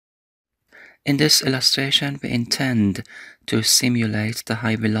In this illustration, we intend to simulate the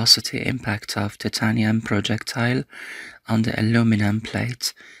high velocity impact of titanium projectile on the aluminum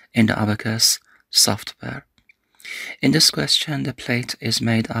plate in the Abaqus software. In this question, the plate is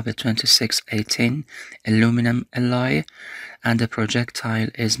made of a 2618 aluminum alloy and the projectile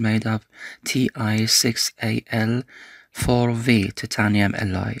is made of Ti6Al 4V titanium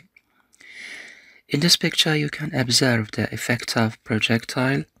alloy. In this picture, you can observe the effect of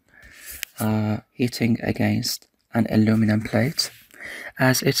projectile hitting against an aluminum plate.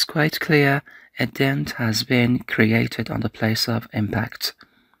 As it's quite clear, a dent has been created on the place of impact.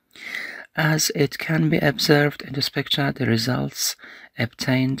 As it can be observed in this picture, the results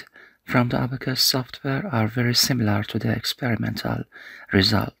obtained from the Abaqus software are very similar to the experimental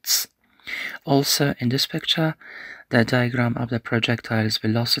results. Also, in this picture, the diagram of the projectile's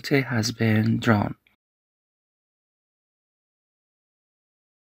velocity has been drawn.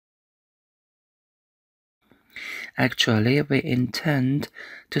 Actually, we intend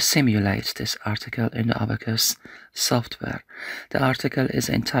to simulate this article in the Abaqus software. The article is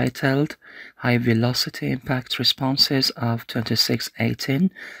entitled High Velocity Impact Responses of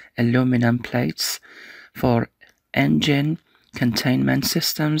 2618 Aluminum Plates for Engine Containment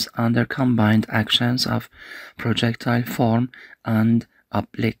Systems under Combined Actions of Projectile Form and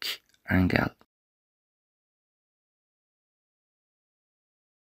Oblique Angle.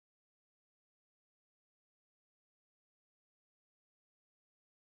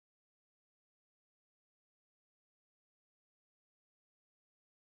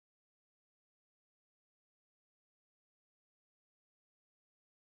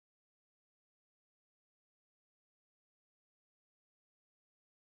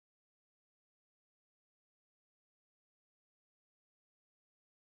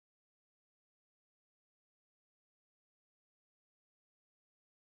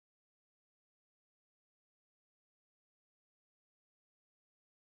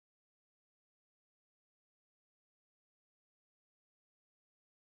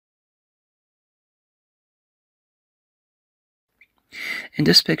 In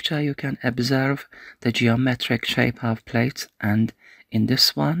this picture, you can observe the geometric shape of plate, and in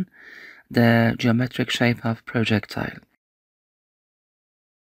this one, the geometric shape of projectile.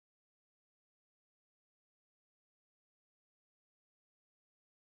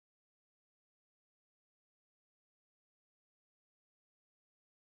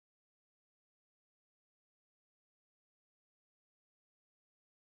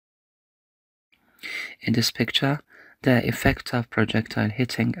 In this picture, the effect of projectile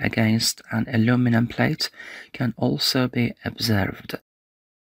hitting against an aluminum plate can also be observed.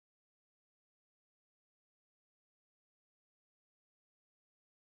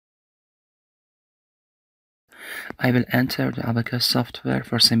 I will enter the Abaqus software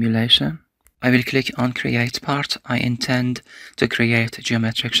for simulation. I will click on Create Part. I intend to create a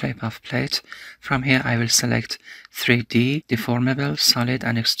geometric shape of plate. From here, I will select 3D, Deformable, Solid,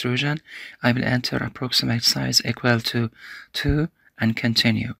 and Extrusion. I will enter approximate size equal to 2 and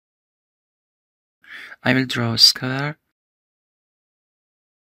continue. I will draw a square.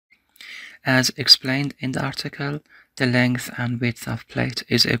 As explained in the article, the length and width of plate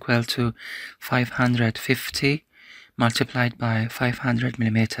is equal to 550 multiplied by 500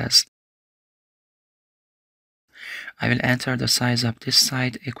 millimeters. I will enter the size of this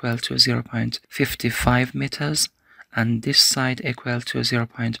side equal to 0.55 meters and this side equal to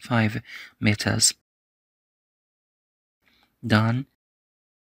 0.5 meters. Done.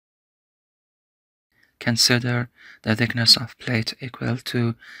 Consider the thickness of plate equal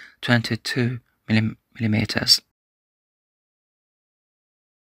to 22 millimeters.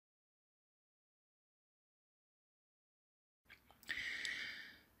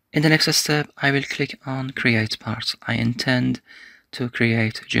 In the next step, I will click on Create Part. I intend to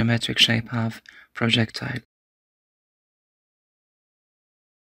create a geometric shape of projectile.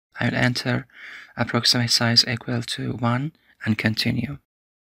 I will enter approximate size equal to 1 and continue.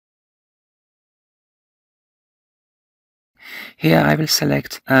 Here I will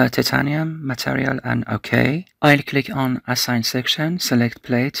select titanium material and OK. I'll click on Assign Section, select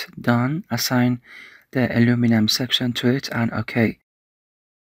Plate, Done, assign the aluminum section to it and OK.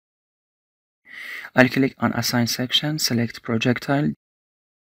 I'll click on Assign Section, select Projectile,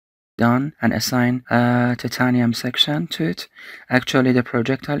 Done, and assign a titanium section to it. Actually, the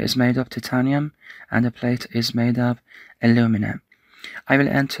projectile is made of titanium and the plate is made of aluminum. I will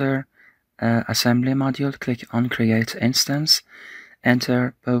enter Assembly Module, click on Create Instance,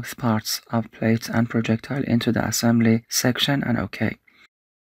 enter both parts of plate and projectile into the Assembly section and OK.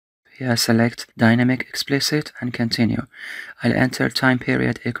 here select dynamic explicit and continue. I'll enter time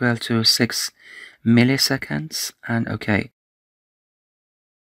period equal to 6 milliseconds and OK.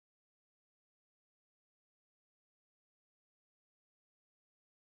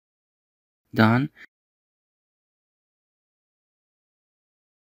 Done.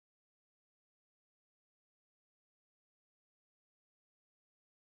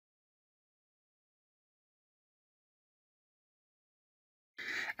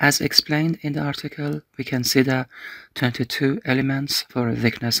 As explained in the article, we consider 22 elements for a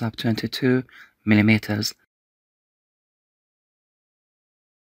thickness of 22 millimeters.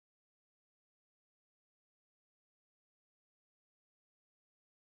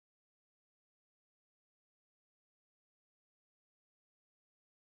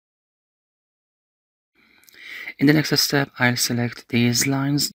 In the next step, I'll select these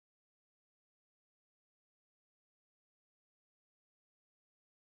lines.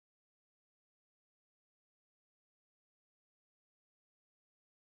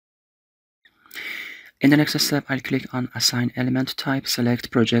 In the next step, I'll click on Assign Element Type, select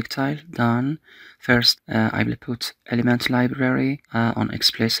Projectile, done. First, I will put Element Library on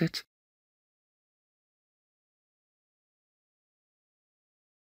Explicit.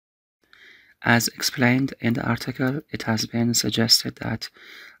 As explained in the article, it has been suggested that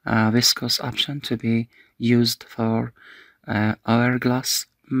viscose option to be used for hourglass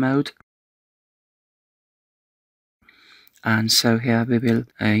mode. And so here we will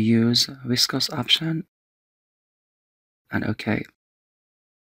use viscose option and OK.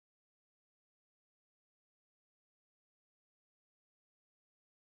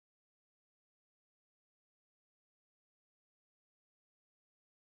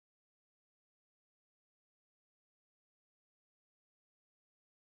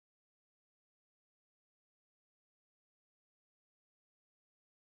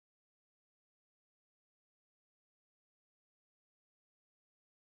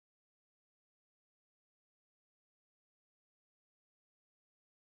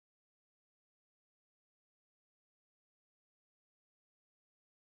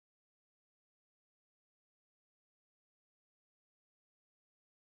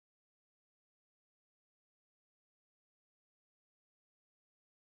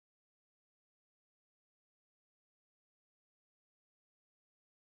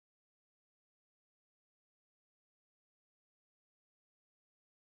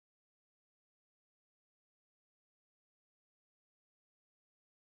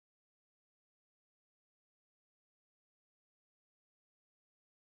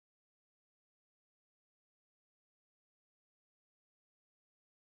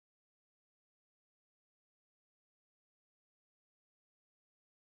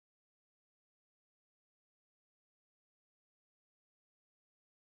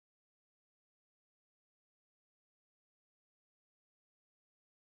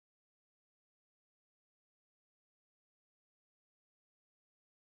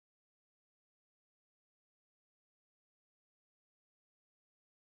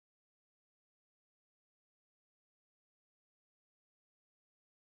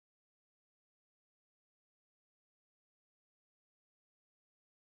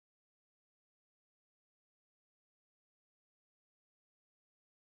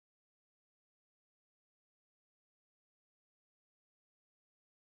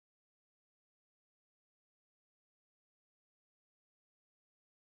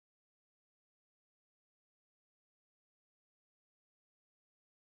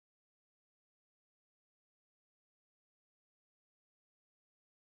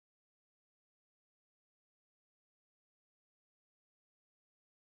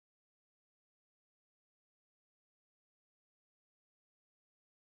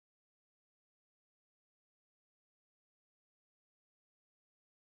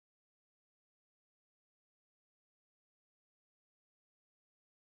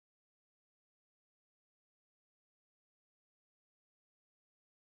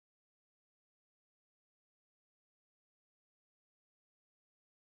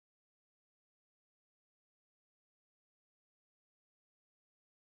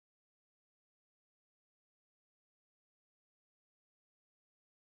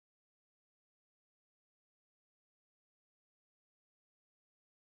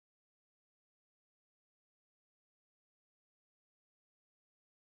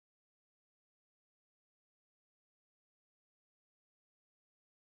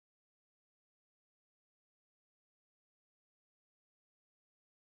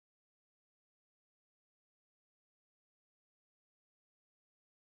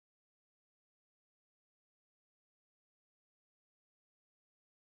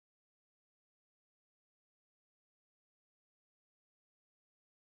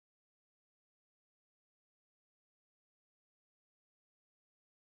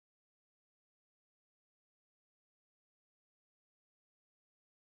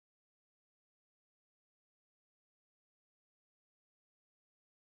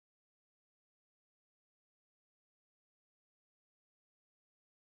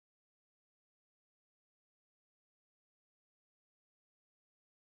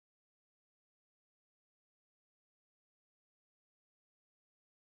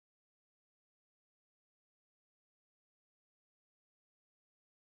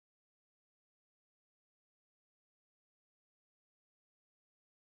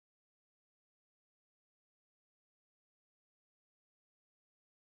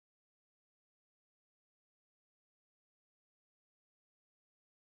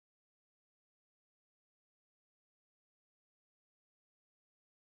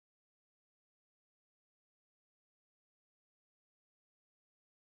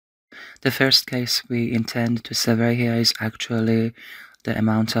 The first case we intend to survey here is actually the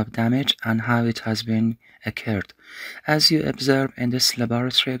amount of damage and how it has been occurred. As you observe in this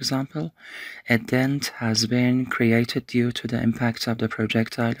laboratory example, a dent has been created due to the impact of the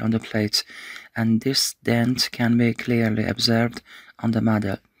projectile on the plate, and this dent can be clearly observed on the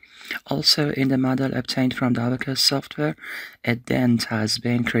model. Also, in the model obtained from the Abaqus software, a dent has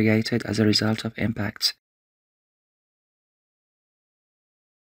been created as a result of impact.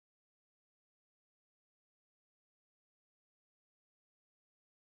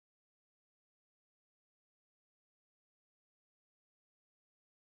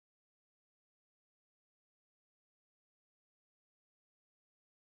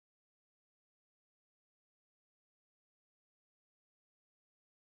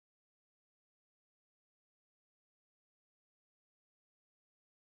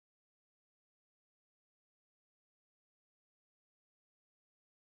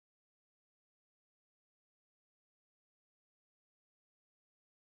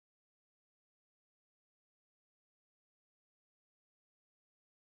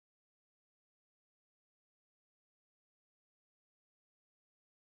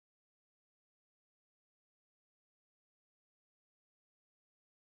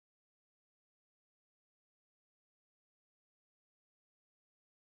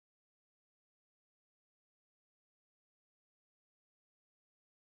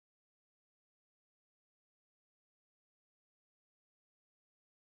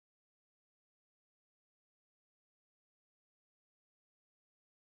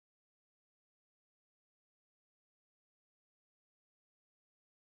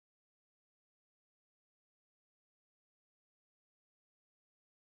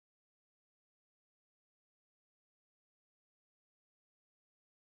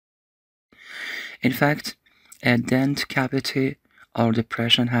 In fact, a dent cavity or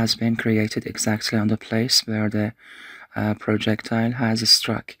depression has been created exactly on the place where the projectile has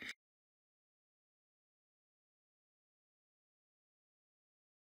struck.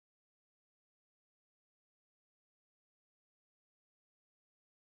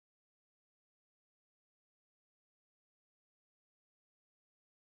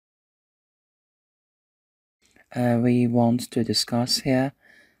 We want to discuss here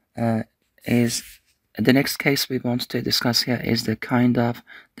is the next case we want to discuss here is the kind of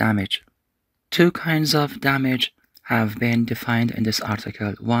damage. Two kinds of damage have been defined in this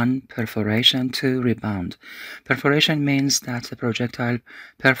article. One, perforation. Two, rebound. Perforation means that the projectile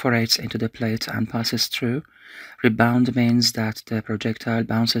perforates into the plate and passes through. Rebound means that the projectile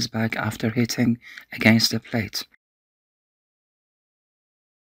bounces back after hitting against the plate.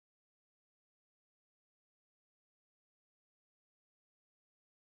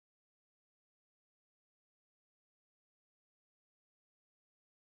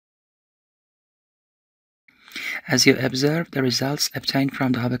 As you observe, the results obtained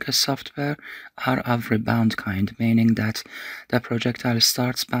from the Abaqus software are of rebound kind, meaning that the projectile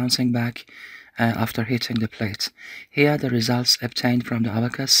starts bouncing back after hitting the plate. Here, the results obtained from the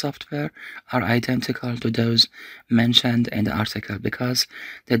Abaqus software are identical to those mentioned in the article because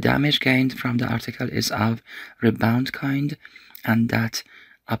the damage gained from the article is of rebound kind, and that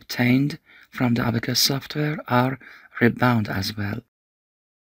obtained from the Abaqus software are rebound as well.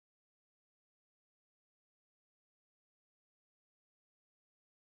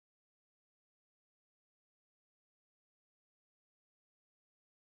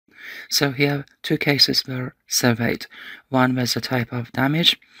 So here, two cases were surveyed. One was the type of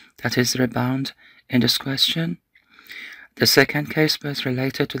damage, that is rebound in this question. The second case was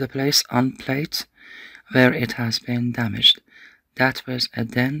related to the place on plate where it has been damaged. That was a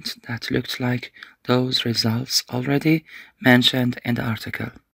dent that looked like those results already mentioned in the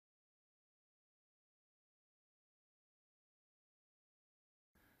article.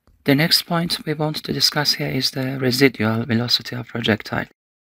 The next point we want to discuss here is the residual velocity of projectile.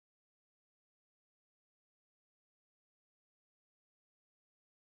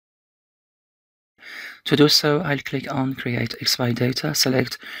 To do so, I'll click on Create XY Data,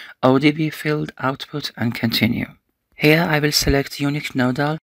 select ODB Field Output and continue. Here I will select Unique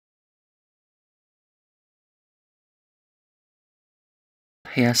Nodal.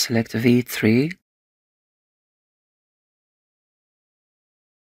 Here select V3.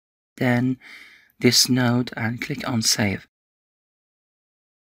 Then this node and click on Save.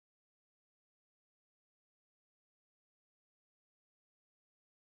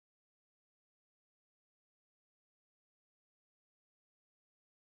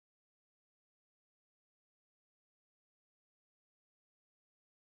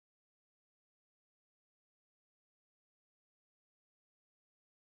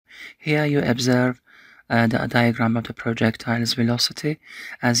 Here you observe the diagram of the projectile's velocity.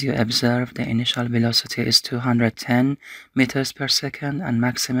 As you observe, the initial velocity is 210 meters per second and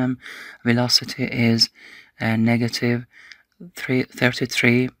maximum velocity is negative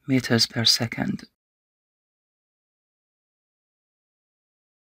 33 meters per second.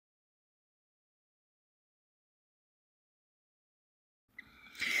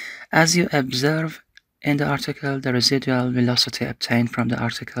 As you observe in the article, the residual velocity obtained from the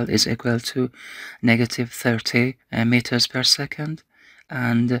article is equal to negative 30 meters per second,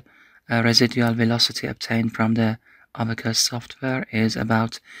 and residual velocity obtained from the Abaqus software is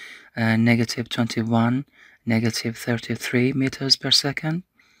about negative 21, negative 33 meters per second.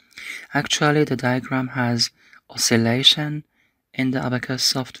 Actually, the diagram has oscillation in the Abaqus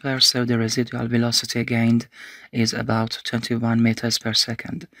software, so the residual velocity gained is about 21 meters per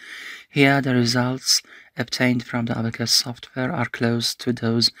second. Here, the results obtained from the Abaqus software are close to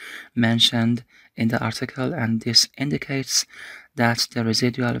those mentioned in the article, and this indicates that the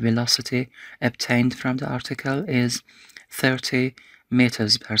residual velocity obtained from the article is 30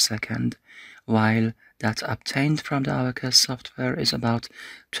 meters per second, while that obtained from the Abaqus software is about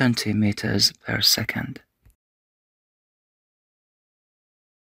 20 meters per second.